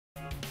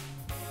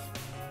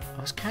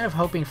I was kind of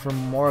hoping for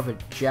more of a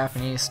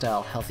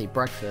Japanese-style healthy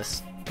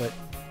breakfast, but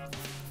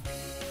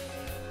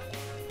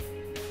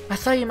I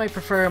thought you might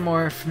prefer a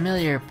more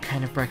familiar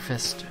kind of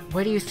breakfast.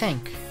 What do you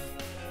think?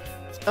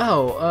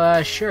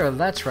 Oh, sure,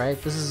 that's right.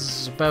 This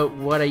is about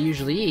what I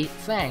usually eat,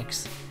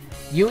 thanks.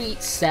 You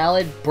eat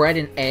salad, bread,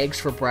 and eggs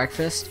for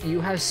breakfast?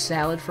 You have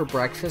salad for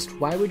breakfast?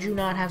 Why would you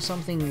not have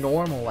something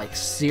normal like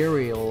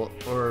cereal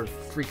or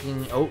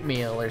freaking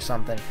oatmeal or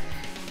something?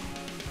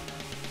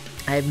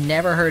 I've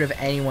never heard of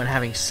anyone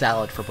having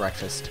salad for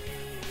breakfast.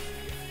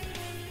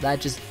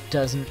 That just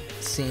doesn't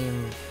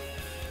seem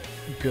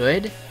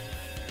good.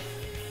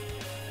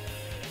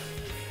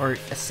 Or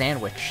a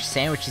sandwich.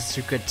 Sandwiches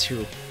are good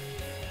too.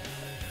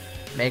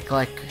 Make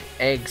like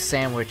egg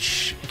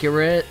sandwich. Get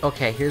rid of,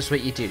 okay, here's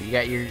what you do. You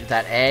got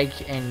that egg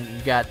and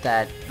you got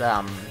that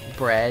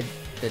bread,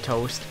 the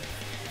toast.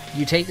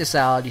 You take the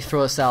salad, you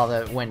throw the salad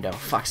out the window.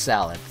 Fuck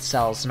salad.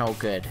 Salad's no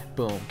good.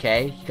 Boom,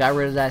 okay? You got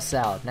rid of that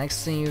salad.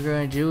 Next thing you're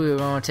gonna do, you're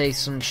gonna take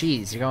some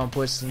cheese. You're gonna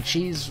put some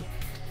cheese.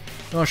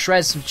 You're gonna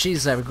shred some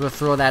cheese there. We're gonna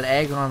throw that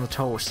egg on the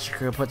toast. You're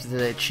gonna put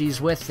the cheese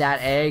with that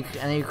egg,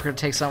 and then you're gonna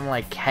take something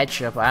like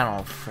ketchup. I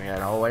don't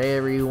know,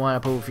 whatever you want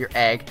to put with your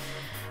egg.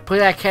 Put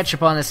that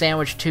ketchup on the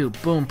sandwich too.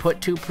 Boom. Put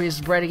two pieces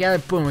of bread together.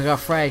 Boom. We got a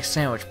fried egg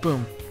sandwich.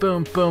 Boom.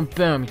 Boom. Boom.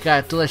 Boom. You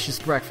got a delicious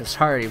breakfast.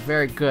 Hearty.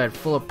 Very good.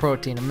 Full of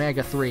protein,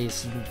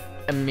 omega-3s, and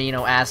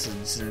amino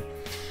acids, and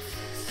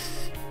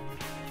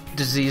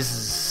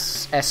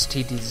diseases,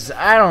 STDs.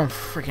 I don't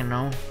freaking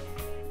know.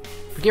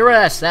 But get rid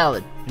of that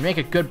salad. And make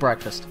a good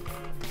breakfast.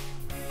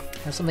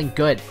 Have something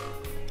good.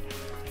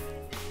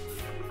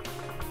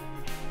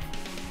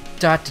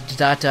 Dot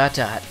dot dot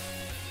dot.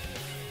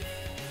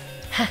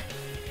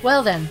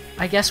 Well then,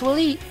 I guess we'll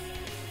eat.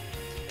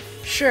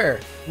 Sure,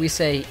 we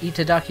say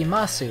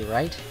itadakimasu,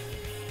 right?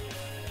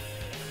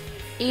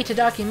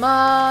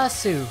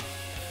 Itadakimasu.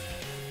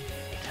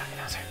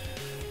 Itadakimasu.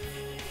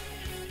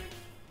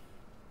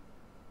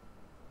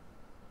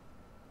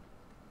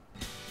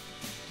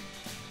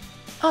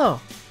 Oh,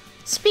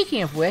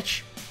 speaking of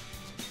which,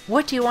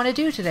 what do you want to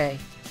do today?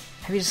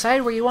 Have you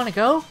decided where you want to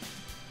go?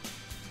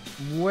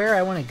 Where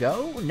I want to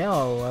go?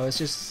 No, I was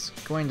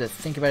just going to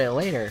think about it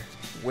later.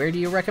 Where do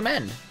you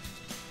recommend?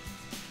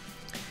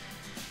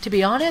 To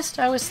be honest,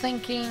 I was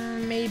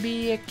thinking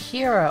maybe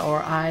Akira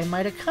or I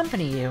might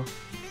accompany you.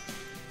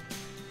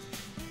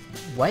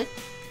 What?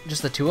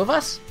 Just the two of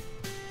us?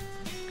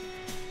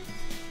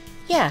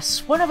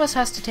 Yes, one of us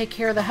has to take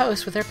care of the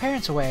house with our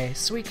parents away,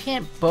 so we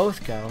can't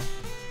both go.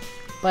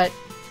 But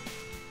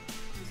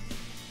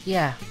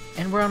yeah,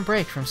 and we're on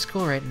break from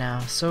school right now,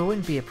 so it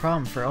wouldn't be a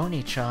problem for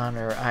Oni-chan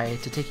or I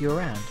to take you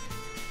around.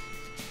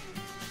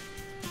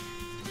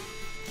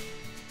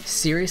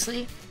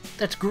 Seriously?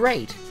 That's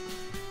great!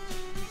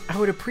 I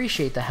would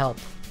appreciate the help.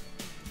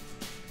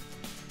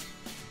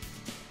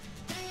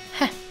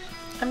 Heh,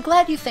 I'm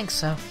glad you think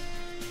so.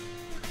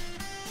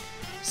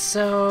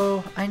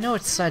 So, I know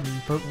it's sudden,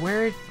 but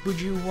where would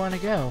you want to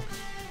go?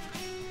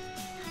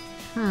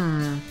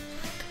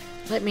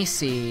 Let me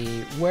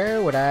see,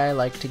 where would I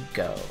like to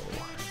go?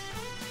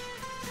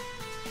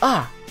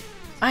 Ah,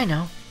 I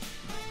know.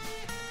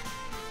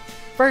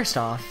 First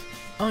off,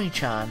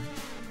 Oni-chan,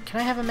 can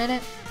I have a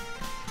minute?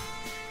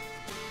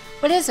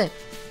 What is it?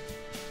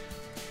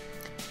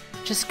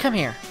 Just come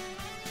here.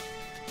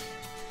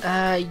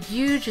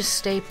 You just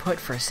stay put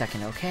for a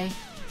second, okay?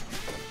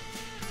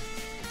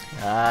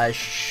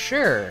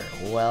 Sure.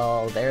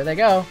 Well, there they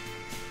go.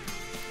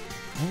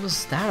 What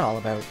was that all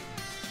about?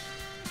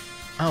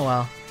 Oh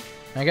well.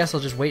 I guess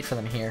I'll just wait for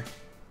them here.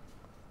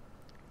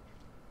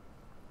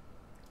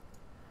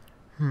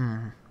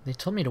 They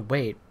told me to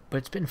wait, but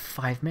it's been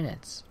 5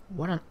 minutes.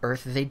 What on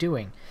earth are they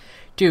doing?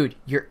 Dude,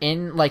 you're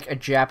in, like, a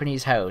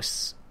Japanese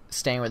house,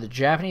 staying with a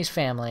Japanese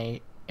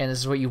family, and this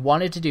is what you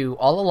wanted to do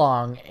all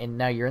along, and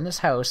now you're in this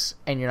house,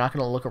 and you're not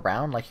going to look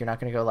around? Like, you're not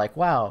going to go like,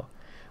 wow,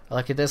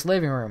 look at this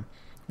living room.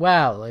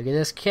 Wow, look at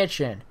this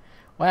kitchen.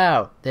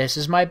 Wow, this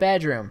is my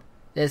bedroom.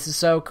 This is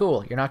so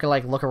cool. You're not going to,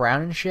 like, look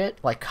around and shit?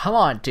 Like, come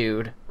on,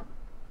 dude.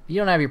 You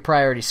don't have your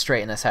priorities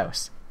straight in this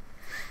house.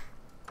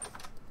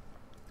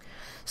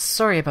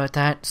 Sorry about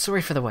that.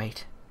 Sorry for the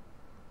wait.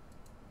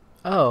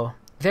 Oh,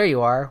 there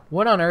you are.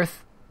 What on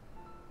earth?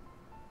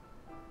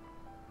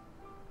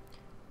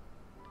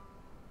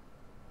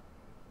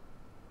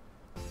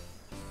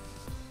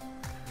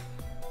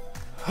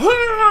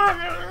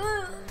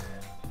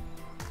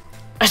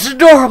 It's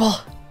adorable!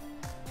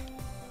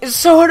 It's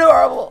so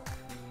adorable!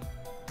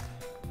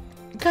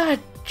 God,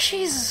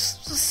 Jesus,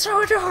 it's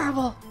so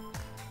adorable!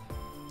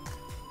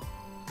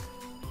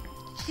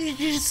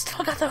 You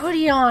still got the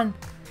hoodie on!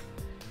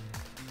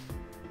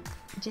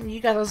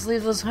 You gotta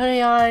leave this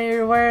hoodie on,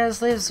 you're wearing this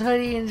sleeveless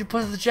hoodie, and you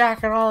put the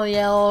jacket on, the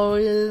yellow,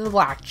 the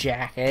black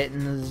jacket,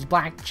 and this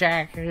black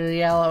jacket, the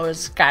yellow,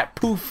 it's got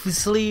poofy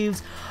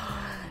sleeves,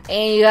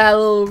 and you got a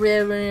little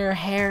ribbon in your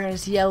hair, and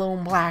it's yellow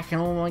and black, and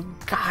oh my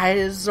god,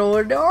 it's so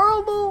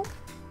adorable!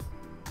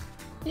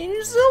 And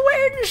you're still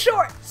wearing your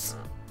shorts!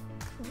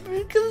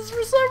 Because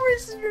for some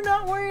reason you're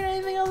not wearing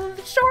anything other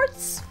than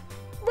shorts!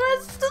 But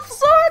it's still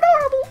so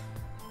adorable!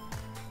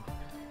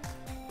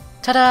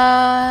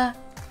 Ta-da!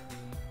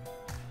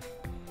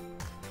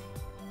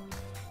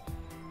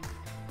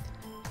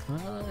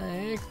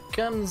 Here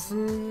comes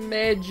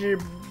Major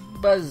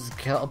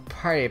Buzzkill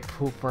Party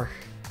Pooper.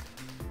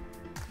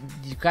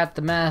 You got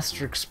the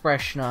master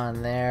expression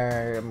on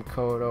there,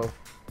 Makoto.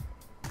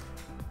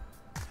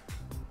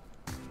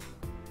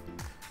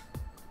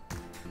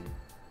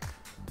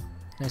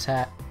 Nice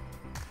hat.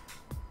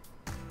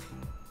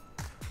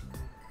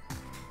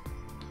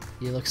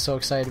 You look so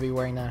excited to be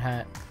wearing that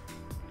hat.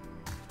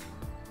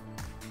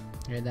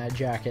 And that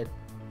jacket.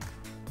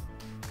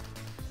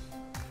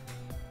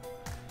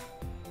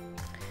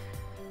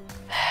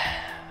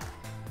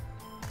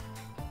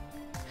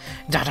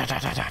 Da da da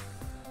da da.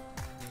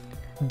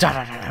 Da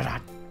da da da da.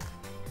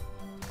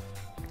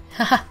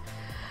 Haha.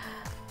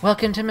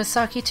 Welcome to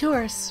Misaki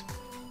Tours.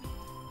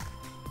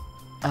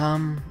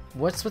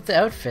 What's with the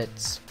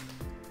outfits?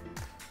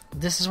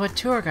 This is what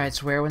tour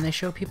guides wear when they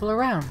show people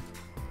around.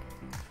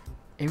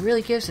 It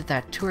really gives it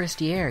that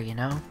touristy air, you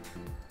know?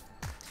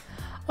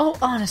 Oh,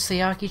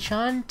 honestly,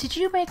 Aki-chan, did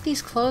you make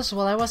these clothes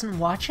while I wasn't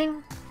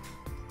watching?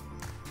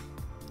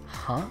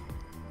 Huh?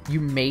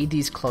 You made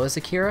these clothes,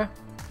 Akira?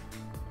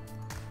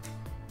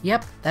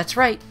 Yep, that's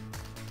right.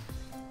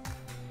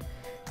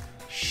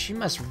 She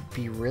must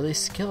be really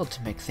skilled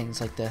to make things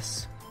like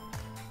this.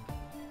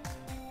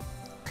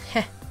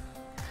 Heh.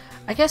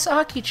 I guess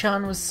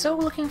Aki-chan was so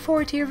looking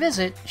forward to your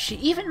visit, she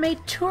even made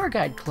tour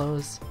guide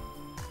clothes.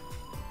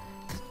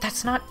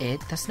 That's not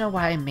it. That's not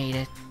why I made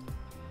it.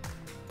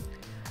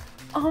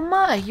 Oh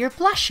my, you're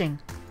blushing.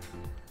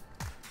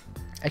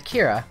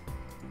 Akira.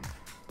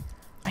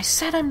 I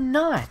said I'm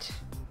not.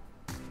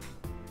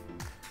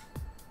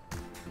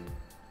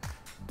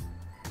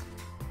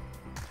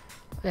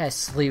 Look at that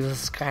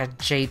sleeveless guy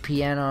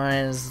JPN on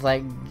his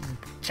like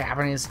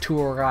Japanese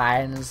tour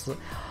guide and his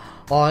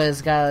oh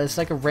he's got it's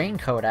like a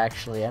raincoat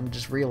actually. I'm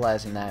just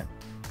realizing that.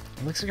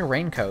 It looks like a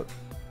raincoat.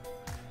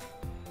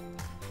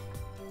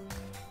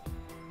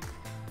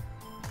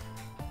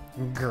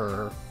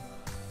 Grr.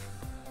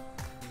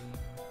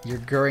 You're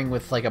grurring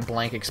with like a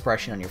blank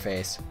expression on your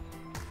face.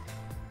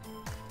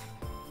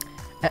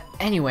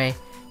 Anyway,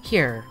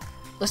 here,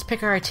 let's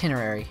pick our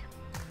itinerary.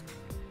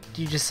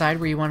 Do you decide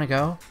where you want to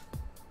go?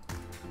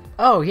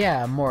 Oh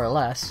yeah, more or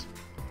less.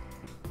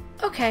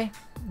 Okay,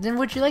 then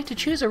would you like to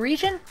choose a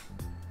region?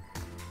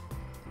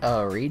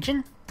 A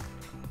region?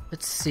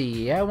 Let's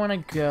see, I want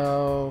to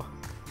go...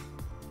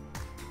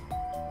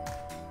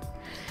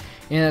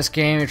 In this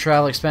game, your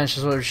travel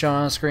expenses will be shown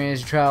on the screen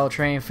as your travel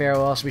train fare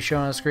will also be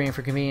shown on the screen.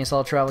 For convenience,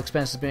 all travel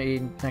expenses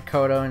between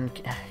Makoto and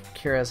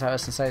Kira's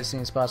house and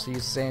sightseeing spots will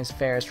use the same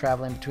fare as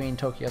traveling between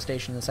Tokyo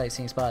Station and the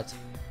sightseeing spots.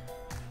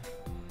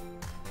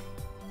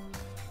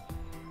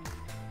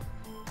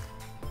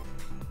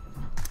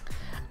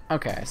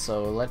 Okay,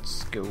 so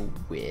let's go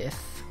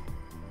with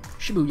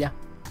Shibuya.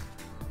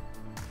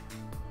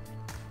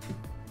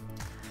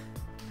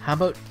 How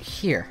about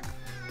here?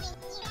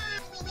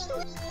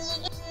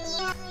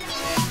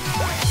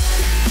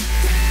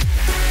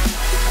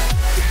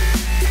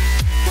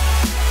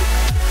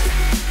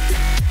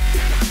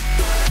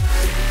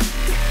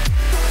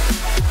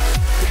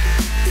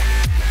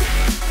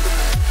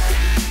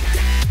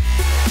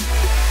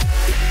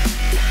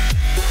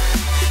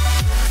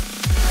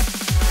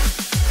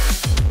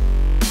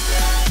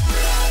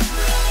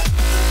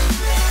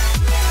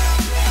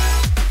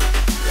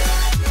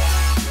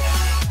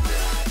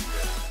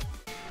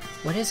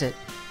 What is it?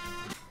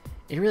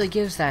 It really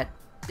gives that...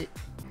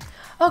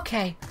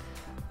 Okay,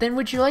 then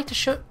would you like to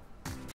show...